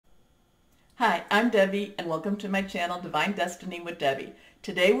Hi, I'm Debbie and welcome to my channel Divine Destiny with Debbie.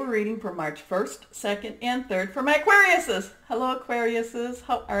 Today we're reading for March 1st, 2nd, and 3rd for my Aquariuses. Hello Aquariuses,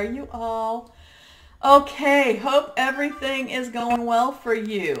 how are you all? Okay, hope everything is going well for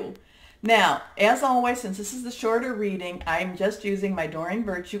you. Now, as always, since this is the shorter reading, I'm just using my Doreen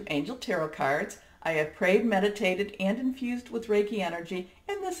Virtue Angel Tarot cards. I have prayed, meditated, and infused with Reiki energy,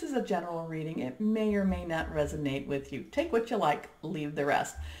 and this is a general reading. It may or may not resonate with you. Take what you like, leave the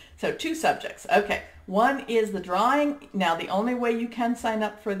rest. So 2 subjects. Okay, one is the drawing. Now, the only way you can sign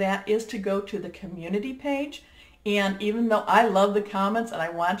up for that is to go to the community page. And even though I love the comments and I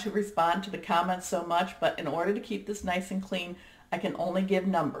want to respond to the comments so much, but in order to keep this nice and clean, I can only give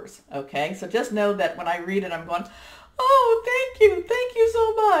numbers, okay? So just know that when I read it, I'm going, oh, thank you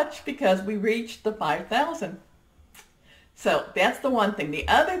so much, because we reached the 5,000. So that's the one thing. The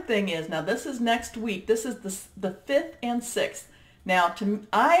other thing is, now this is next week. This is the 5th and 6th. Now,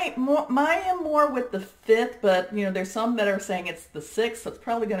 I am more with the 5th, but you know, there's some that are saying it's the 6th, so it's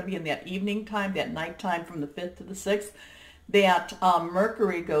probably going to be in that evening time, that night time from the 5th to the 6th, that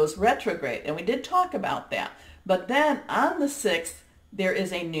Mercury goes retrograde, and we did talk about that. But then on the 6th, there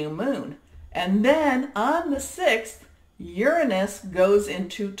is a new moon, and then on the 6th, Uranus goes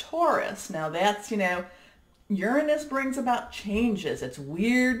into Taurus. Now that's, you know, Uranus brings about changes. It's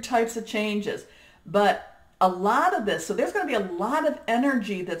weird types of changes, but a lot of this, so there's going to be a lot of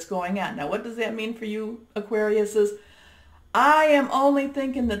energy that's going on. Now, what does that mean for you, Aquariuses? I am only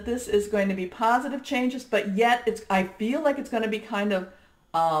thinking that this is going to be positive changes, but yet I feel like it's going to be kind of,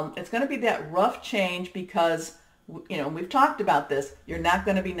 it's going to be that rough change because, you know, we've talked about this. You're not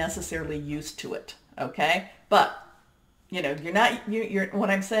going to be necessarily used to it, okay? But, you know, what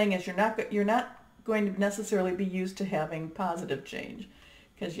I'm saying is you're not going to necessarily be used to having positive change.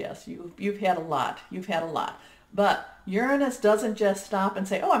 Because yes, you've had a lot. You've had a lot. But Uranus doesn't just stop and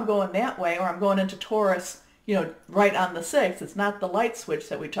say, oh, I'm going that way, or I'm going into Taurus, you know, right on the 6th. It's not the light switch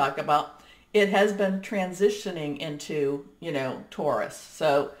that we talk about. It has been transitioning into, you know, Taurus.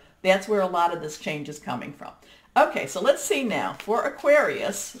 So that's where a lot of this change is coming from. Okay, so let's see now for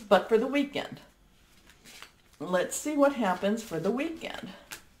Aquarius, but for the weekend. Let's see what happens for the weekend.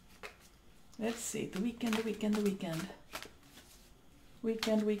 Let's see, the weekend.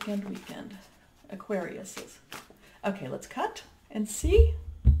 Aquariuses. Okay, let's cut and see.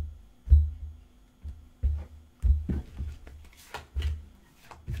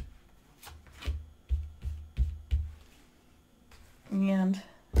 And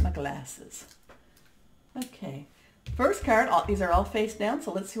my glasses. Okay, first card, these are all face down,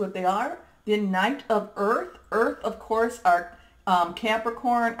 so let's see what they are. The Knight of Earth. Earth, of course, our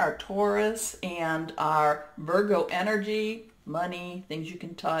Capricorn, our Taurus, and our Virgo energy. Money, things you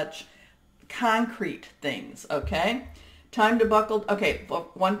can touch, concrete things, okay? Time to buckle, okay,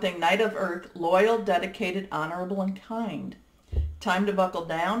 one thing, Knight of Earth, loyal, dedicated, honorable, and kind. Time to buckle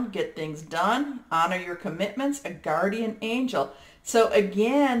down, get things done, honor your commitments, a guardian angel. So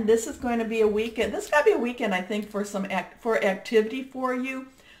again, this is going to be a weekend. This is going to be a weekend, I think, for some activity for you,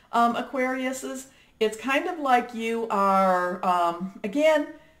 Aquariuses. It's kind of like you are, again,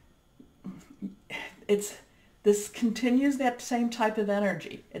 this continues that same type of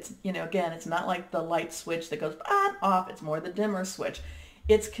energy. It's, you know, again, it's not like the light switch that goes on, off. It's more the dimmer switch.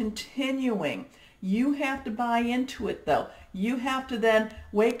 It's continuing. You have to buy into it, though. You have to then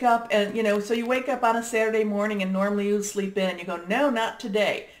wake up and, you know, so you wake up on a Saturday morning and normally you sleep in and you go, no, not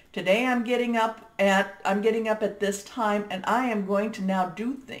today. Today I'm getting up at this time and I am going to now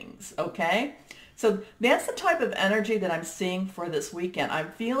do things, okay? So that's the type of energy that I'm seeing for this weekend. I'm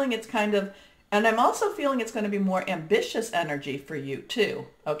feeling it's kind of, and I'm also feeling it's going to be more ambitious energy for you too.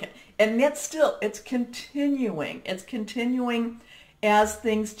 Okay. And yet still, it's continuing. It's continuing as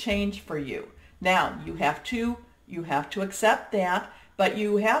things change for you. Now, you have to accept that, but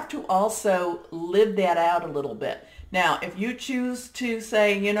you have to also live that out a little bit. Now, if you choose to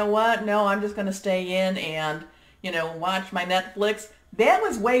say, you know what, no, I'm just going to stay in and, you know, watch my Netflix, that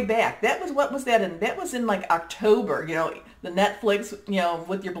was way back. That was, what was that in? That was in like October, you know, the Netflix, you know,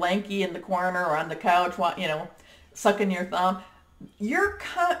 with your blankie in the corner or on the couch, you know, sucking your thumb. You've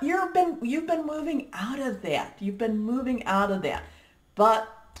been moving out of that. You've been moving out of that. But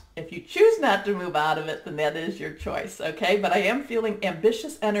if you choose not to move out of it, then that is your choice, okay? But I am feeling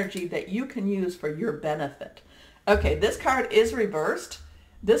ambitious energy that you can use for your benefit. Okay, this card is reversed.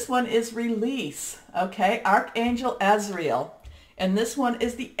 This one is release, okay? Archangel Azrael. And this one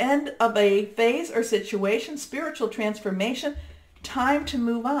is the end of a phase or situation, spiritual transformation, time to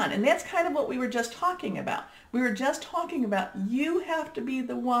move on. And that's kind of what we were just talking about. We were just talking about you have to be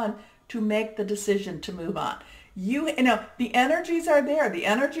the one to make the decision to move on. You know, the energies are there. The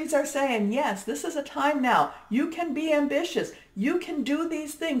energies are saying, yes, this is a time now. You can be ambitious. You can do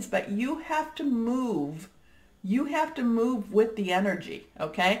these things, but you have to move. You have to move with the energy,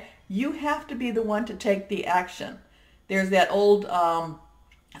 okay? You have to be the one to take the action. There's that old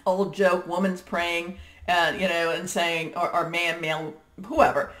joke, woman's praying, you know, and saying, or man, male,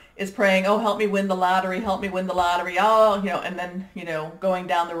 whoever is praying, oh, help me win the lottery, help me win the lottery, oh, you know, and then, you know, going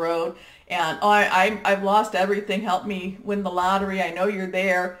down the road, and oh, I've lost everything, help me win the lottery, I know you're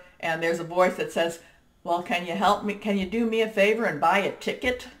there, and there's a voice that says, well, can you help me, can you do me a favor and buy a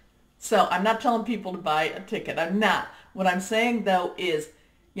ticket? So I'm not telling people to buy a ticket, I'm not. What I'm saying, though, is,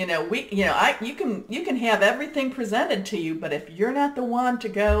 you know, you can have everything presented to you, but if you're not the one to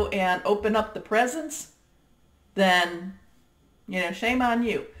go and open up the presents, then, you know, shame on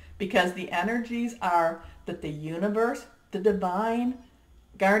you, because the energies are that the universe, the divine,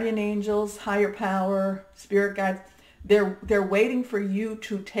 guardian angels, higher power, spirit guides, they're waiting for you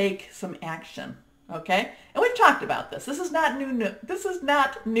to take some action. Okay, and we've talked about this. This is not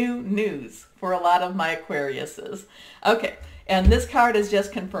new news for a lot of my Aquariuses. Okay, and this card is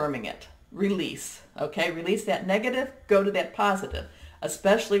just confirming it. Release. Okay, release that negative, go to that positive.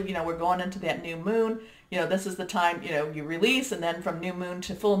 Especially, you know, we're going into that new moon. You know, this is the time, you know, you release, and then from new moon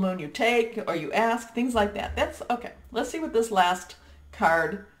to full moon you take or you ask, things like that. That's okay. Let's see what this last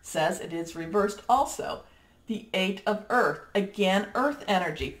card says. It is reversed also. The Eight of Earth. Again, earth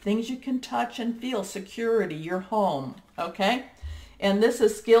energy. Things you can touch and feel. Security, your home. Okay? And this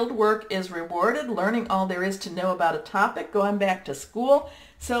is skilled work is rewarded. Learning all there is to know about a topic. Going back to school.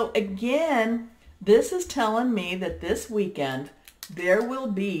 So again, this is telling me that this weekend there will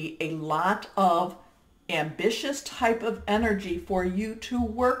be a lot of ambitious type of energy for you to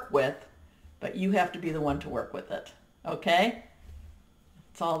work with. But you have to be the one to work with it. Okay?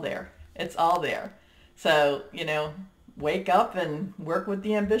 It's all there. It's all there. So, you know, wake up and work with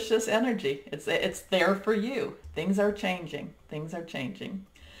the ambitious energy. It's there for you. Things are changing. Things are changing.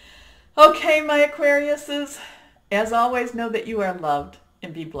 Okay, my Aquariuses, as always, know that you are loved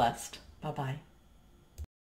and be blessed. Bye-bye.